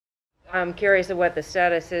I'm curious of what the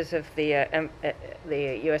status is of the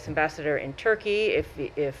U.S. ambassador in Turkey, if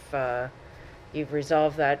you've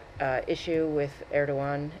resolved that issue with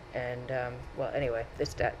Erdogan, and well, anyway, his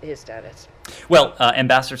status. Well,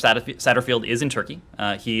 Ambassador Satterfield is in Turkey.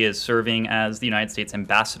 He is serving as the United States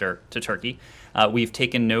ambassador to Turkey. We've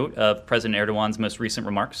taken note of President Erdogan's most recent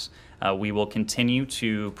remarks. We will continue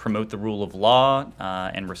to promote the rule of law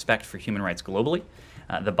and respect for human rights globally.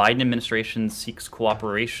 The Biden administration seeks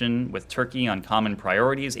cooperation with Turkey on common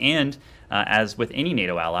priorities, and as with any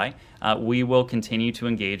NATO ally, we will continue to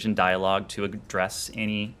engage in dialogue to address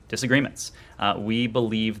any disagreements. We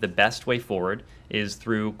believe the best way forward is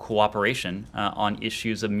through cooperation on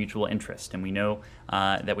issues of mutual interest, and we know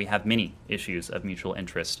that we have many issues of mutual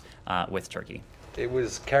interest with Turkey. It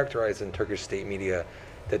was characterized in Turkish state media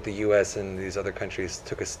that the U.S. and these other countries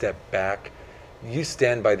took a step back. You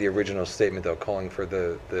stand by the original statement, though, calling for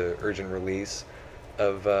the urgent release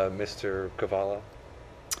of Mr. Kavala?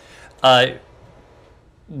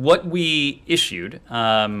 What we issued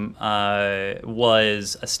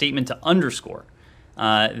was a statement to underscore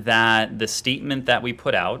that the statement that we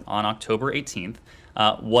put out on October 18th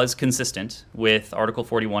was consistent with Article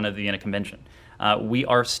 41 of the Vienna Convention. We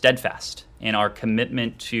are steadfast in our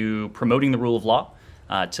commitment to promoting the rule of law,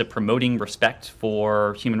 to promoting respect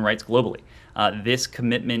for human rights globally. This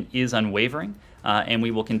commitment is unwavering, and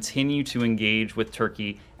we will continue to engage with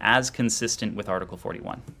Turkey as consistent with Article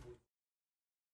 41.